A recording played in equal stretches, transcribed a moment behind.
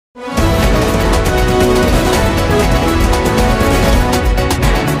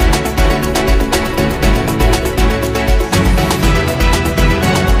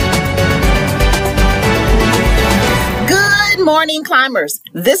morning, climbers.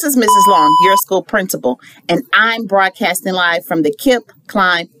 This is Mrs. Long, your school principal, and I'm broadcasting live from the KIP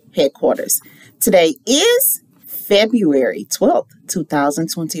Climb headquarters. Today is February 12th,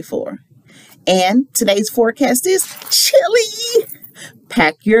 2024, and today's forecast is chilly.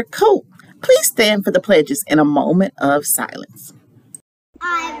 Pack your coat. Please stand for the pledges in a moment of silence.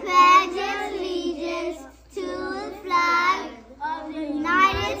 I pledge allegiance to the flag of the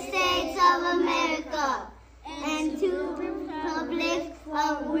United States of America and to the republic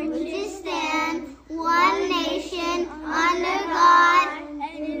of which it stands, one nation, under God,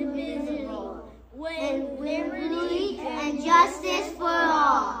 indivisible, with liberty and justice for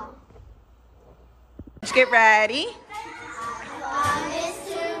all. Let's get ready. I promise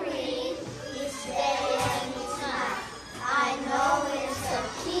to read each day and each night. I know it's a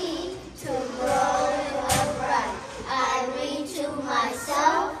key to growing upright. I read to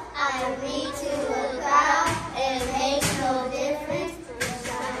myself, I read to the crowd. It makes no difference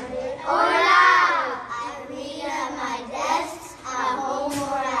or loud. I read at my desk, at home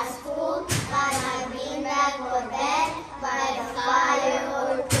or at school, by my beanbag or bed, by the fire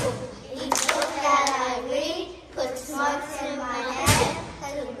or pool. Each book that I read puts smarts in my head,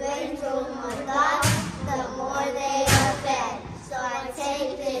 the brain throws my thoughts, the more they are fed. So I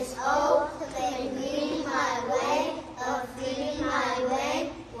take this oath to make reading my way, of reading my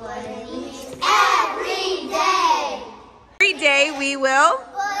way, what it means every day. Every day we will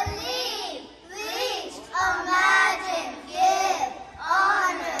Believe, reach, imagine, give,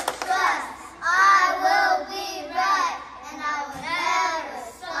 honor, trust. I will be right, and I will never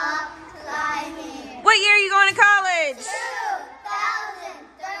stop climbing. What year are you going to college?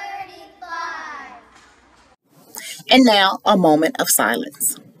 2035. And now a moment of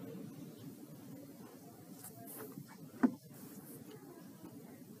silence.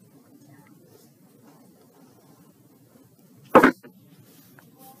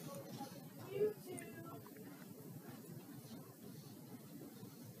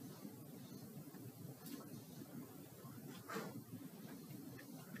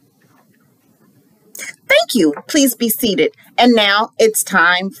 Thank you. Please be seated. And now it's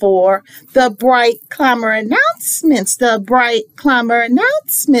time for the Bright Climber announcements. The Bright Climber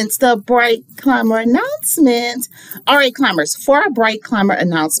announcements. The Bright Climber announcements. All right, climbers, for our Bright Climber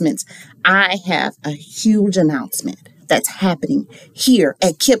announcements, I have a huge announcement that's happening here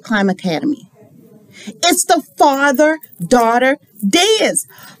at KIP Climb Academy. It's the father-daughter dance.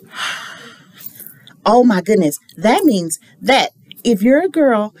 Oh my goodness. That means that if you're a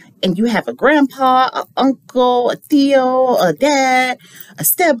girl and you have a grandpa, an uncle, a Theo, a dad, a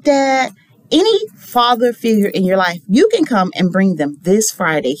stepdad, any father figure in your life, you can come and bring them this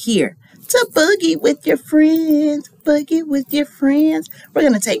Friday here to boogie with your friends. Boogie with your friends. We're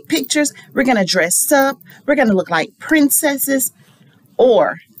going to take pictures. We're going to dress up. We're going to look like princesses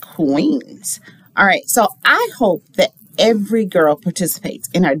or queens. All right. So I hope that every girl participates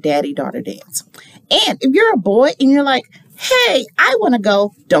in our daddy-daughter dance. And if you're a boy and you're like, hey, I want to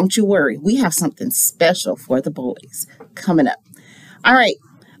go, don't you worry. We have something special for the boys coming up. All right.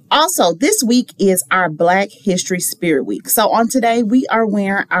 Also, this week is our Black History Spirit Week. So on today, we are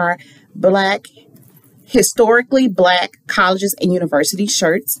wearing our historically black colleges and university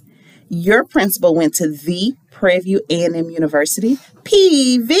shirts. Your principal went to the Prairie View A&M University,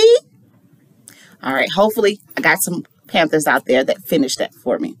 PV. All right. Hopefully, I got some Panthers out there that finished that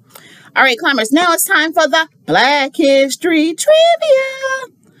for me. All right, climbers, now it's time for the Black History Trivia.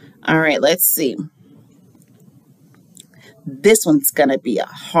 All right, let's see. This one's going to be a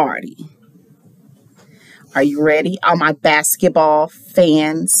hardie. Are you ready? All my basketball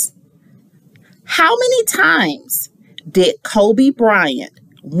fans. How many times did Kobe Bryant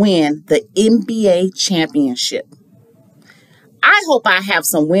win the NBA championship? I hope I have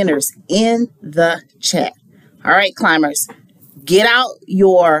some winners in the chat. All right, climbers, get out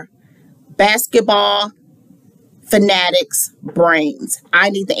your basketball fanatics brains. I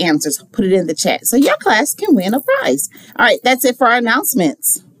need the answers. Put it in the chat so your class can win a prize. All right, that's it for our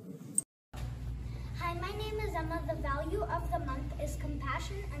announcements. Hi, my name is Emma. The value of the month is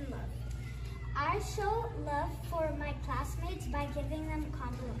compassion and love. I show love for my classmates by giving them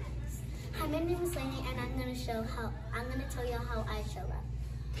compliments. Hi, my name is Lainey, and I'm going to tell you how I show love.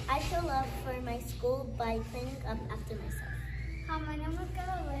 I show love for my school by cleaning up after myself. Hi, my name is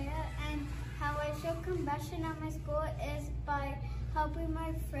Galilea, and how I show compassion at my school is by helping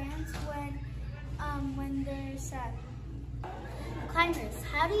my friends when they're sad. Climbers,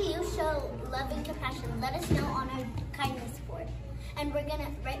 how do you show love and compassion? Let us know on our kindness board. And right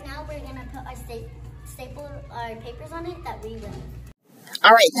now we're gonna put our staple our papers on it that we win.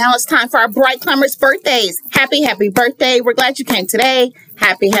 All right, now it's time for our Bright Climbers birthdays. Happy, happy birthday. We're glad you came today.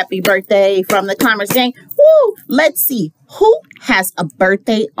 Happy, happy birthday from the Climbers gang. Woo! Let's see who has a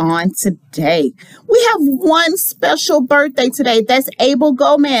birthday on today. We have one special birthday today. That's Abel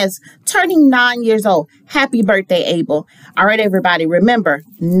Gomez, turning 9 years old. Happy birthday, Abel. All right, everybody, remember,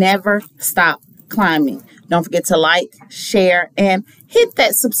 never stop climbing. Don't forget to like, share, and hit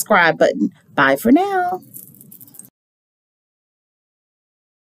that subscribe button. Bye for now.